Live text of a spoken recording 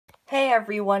Hey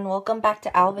everyone, welcome back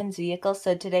to Alvin's Vehicle.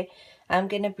 So today I'm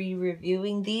going to be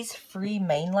reviewing these free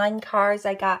mainline cars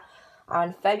I got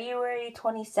on February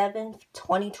 27th,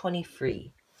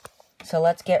 2023. So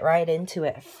let's get right into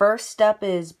it. First up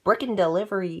is Brick and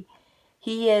Delivery.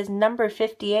 He is number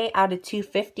 58 out of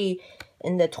 250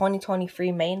 in the 2023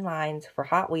 mainlines for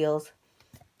Hot Wheels.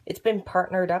 It's been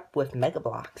partnered up with Mega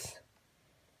Bloks.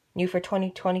 New for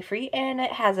 2023, and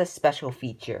it has a special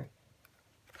feature.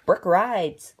 Brick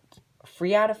rides.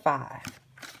 3 out of 5.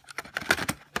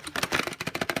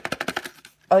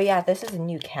 Oh yeah, this is a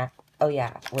new cat. Oh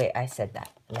yeah, wait, I said that.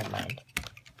 Never mind.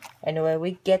 Anyway,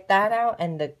 we get that out,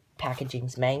 and the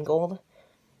packaging's mangled.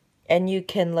 And you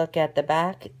can look at the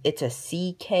back. It's a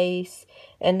C case.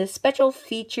 And the special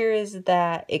feature is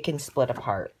that it can split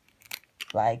apart.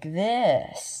 Like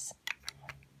this.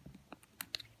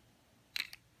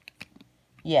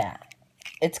 Yeah.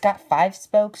 It's got 5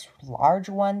 spokes, large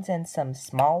ones and some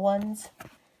small ones.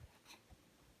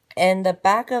 And the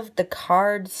back of the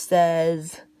card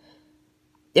says,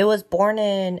 it was born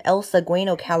in El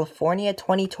Segundo, California,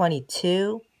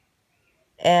 2022.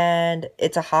 And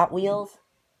it's a Hot Wheels.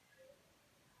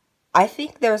 I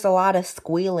think there's a lot of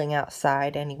squealing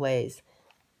outside anyways.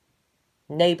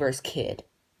 Neighbor's kid.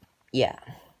 Yeah.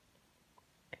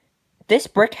 This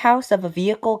brick house of a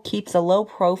vehicle keeps a low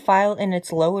profile in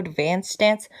its low advanced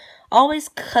stance, always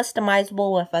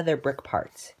customizable with other brick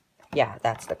parts. Yeah,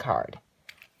 that's the card.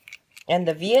 And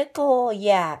the vehicle,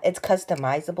 yeah, it's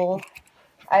customizable.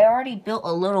 I already built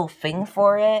a little thing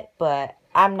for it, but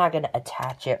I'm not going to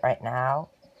attach it right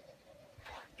now.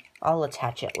 I'll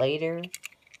attach it later.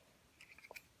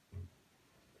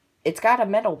 It's got a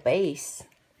metal base.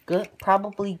 Good,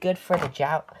 probably good for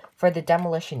the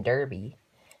demolition derby.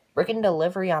 Brick and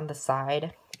Delivery on the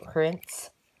side,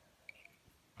 prints.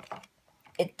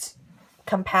 It's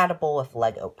compatible with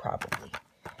Lego, probably.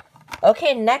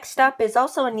 Okay, next up is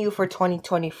also a new for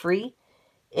 2023.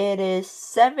 It is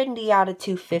 70 out of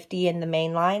 250 in the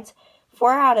main lines.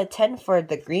 4 out of 10 for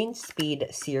the Green Speed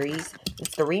series.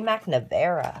 It's the Rimac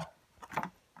Navara.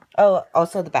 Oh,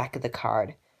 also the back of the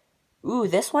card. Ooh,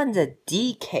 this one's a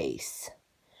D case.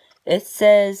 It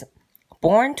says,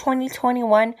 born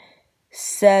 2021,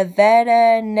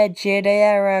 Seveda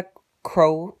Nedjera,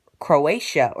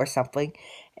 Croatia or something.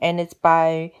 And it's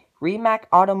by Rimac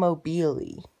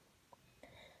Automobili.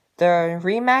 The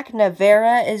Rimac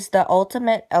Navara is the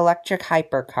ultimate electric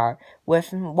hypercar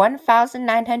with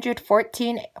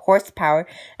 1,914 horsepower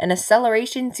and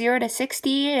acceleration 0 to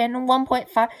 60 in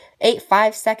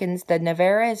 1.85 seconds. The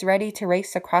Navara is ready to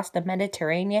race across the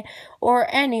Mediterranean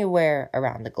or anywhere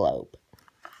around the globe.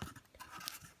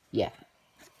 Yeah.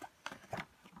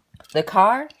 The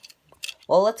car,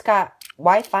 well, it's got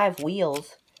Y5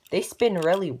 wheels. They spin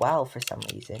really well for some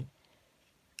reason.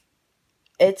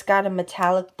 It's got a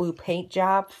metallic blue paint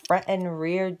job, front and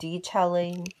rear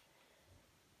detailing.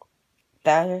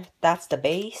 That's the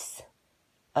base.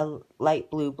 A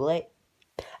light blue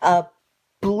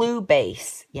blue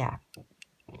base, yeah.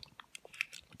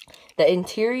 The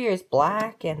interior is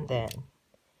black, and then,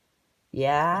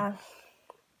 yeah.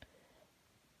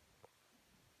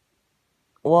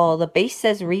 Well, the base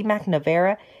says Rimac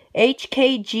Navara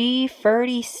HKG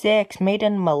 36, made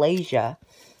in Malaysia.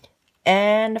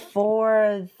 And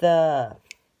for the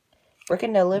Brick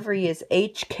and Delivery is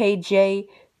HKG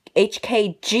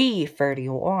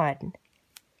 31.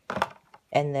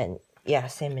 And then, yeah,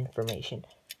 same information.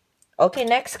 Okay,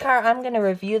 next car, I'm going to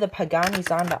review the Pagani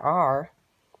Zonda R.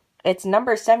 It's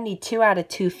number 72 out of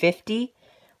 250.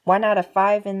 1 out of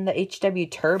 5 in the HW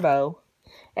Turbo.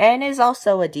 And is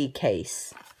also a D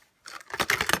case.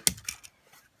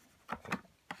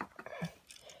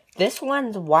 This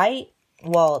one's white.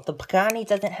 Well, the Pagani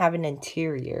doesn't have an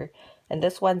interior. And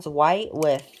this one's white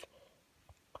with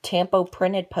Tampo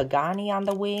printed Pagani on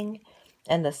the wing.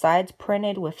 And the sides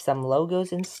printed with some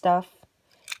logos and stuff.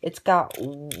 It's got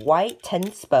white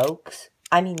 10 spokes.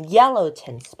 I mean, yellow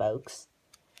 10 spokes.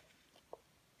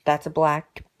 That's a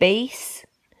black base.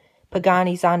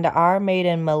 Pagani Zonda R, made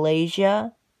in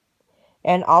Malaysia.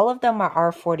 And all of them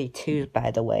are R42s, by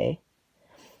the way.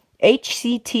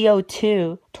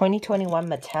 HCTO2 2021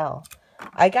 Mattel.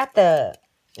 I got the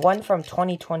one from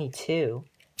 2022.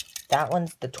 That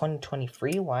one's the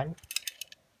 2023 one.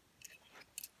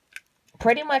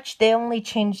 Pretty much they only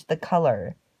changed the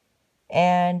color.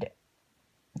 And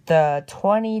the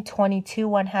 2022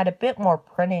 one had a bit more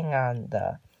printing on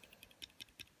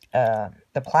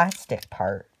the plastic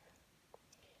part.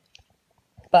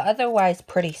 But otherwise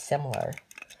pretty similar.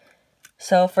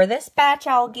 So for this batch,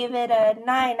 I'll give it a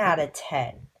 9 out of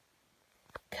 10.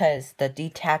 because the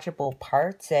detachable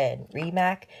parts and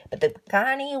Rimac, but the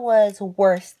Pagani was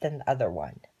worse than the other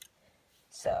one.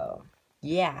 So,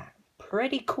 yeah,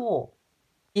 pretty cool.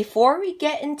 Before we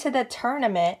get into the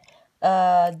tournament,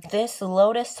 this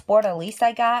Lotus Sport Elise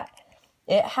I got,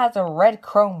 it has a red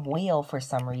chrome wheel for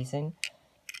some reason.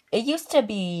 It used to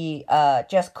be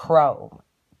just chrome,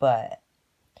 but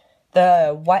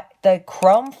the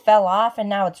chrome fell off and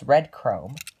now it's red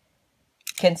chrome.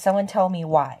 Can someone tell me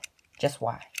why? Just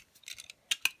why?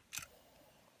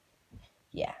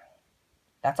 Yeah,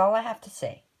 that's all I have to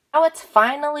say. Now it's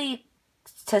finally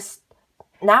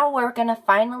now we're gonna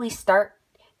finally start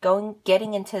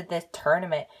getting into this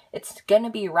tournament. It's gonna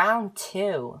be round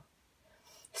 2.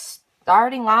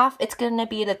 Starting off, it's gonna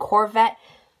be the Corvette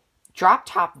drop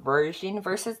top version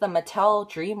versus the Mattel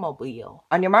Dreammobile.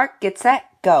 On your mark, get set,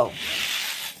 go.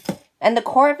 And the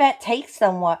Corvette takes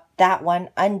that one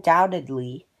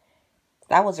undoubtedly.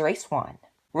 That was race 1.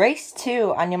 Race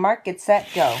 2, on your mark, get set,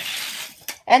 go.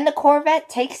 And the Corvette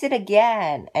takes it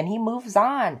again, and he moves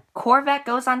on. Corvette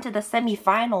goes on to the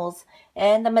semifinals,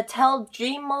 and the Mattel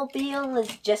Dreammobile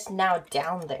is just now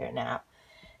down there now.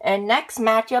 And next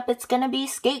matchup, it's going to be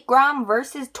Skate Grom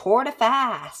versus Tour de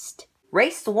Fast.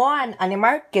 Race 1, on your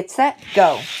mark, get set,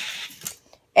 go.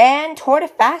 And Tour de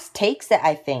Fast takes it,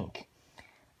 I think.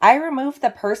 I removed the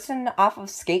person off of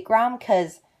Skate Grom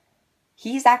because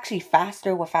he's actually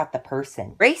faster without the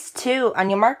person. Race 2, on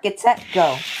your mark, get set,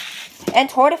 go. And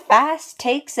Tour de Fast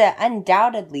takes it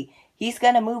undoubtedly. He's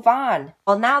going to move on.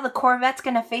 Well, now the Corvette's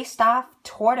going to face off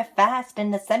Tour de Fast in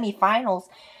the semifinals.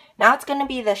 Now it's going to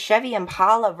be the Chevy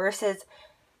Impala versus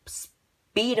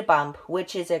Speed Bump,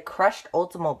 which is a crushed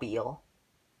Oldsmobile.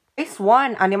 Race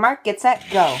 1, on your mark, get set,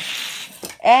 go.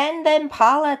 And the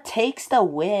Impala takes the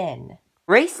win.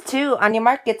 Race 2, on your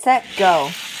mark, get set, go.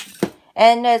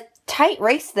 And a tight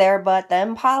race there, but the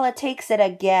Impala takes it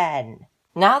again.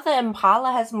 Now the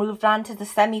Impala has moved on to the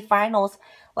semifinals.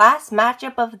 Last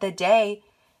matchup of the day,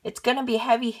 it's going to be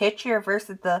Heavy Hitcher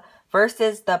versus the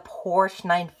Porsche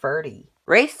 930.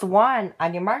 Race 1,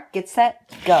 on your mark, get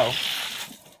set, go.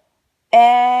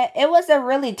 It was a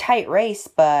really tight race,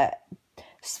 but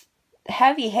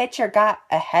Heavy Hitcher got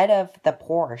ahead of the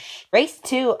Porsche. Race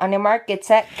 2, on your mark, get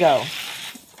set, go.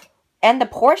 And the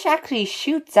Porsche actually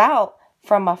shoots out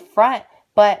from a front,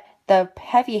 but the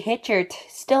Heavy Hitcher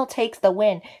still takes the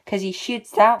win because he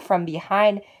shoots out from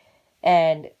behind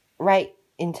and right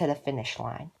into the finish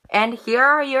line. And here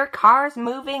are your cars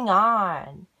moving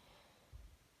on.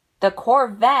 The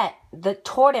Corvette, the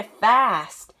Tour de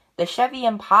Fast, the Chevy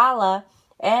Impala,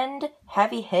 and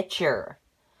Heavy Hitcher.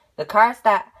 The cars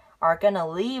that are going to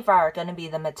leave are going to be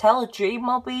the Mattel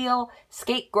Dreammobile,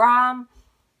 Skate Grom,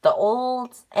 the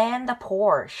Olds, and the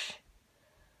Porsche.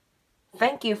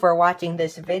 Thank you for watching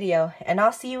this video, and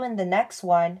I'll see you in the next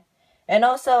one. And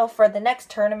also, for the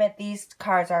next tournament, these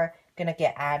cars are going to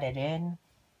get added in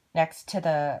next to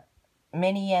the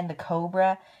Mini and the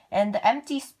Cobra. And the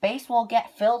empty space will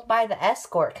get filled by the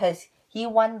Escort because he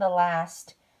won the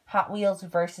last Hot Wheels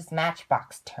versus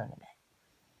Matchbox tournament.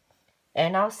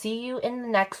 And I'll see you in the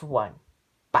next one.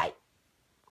 Bye.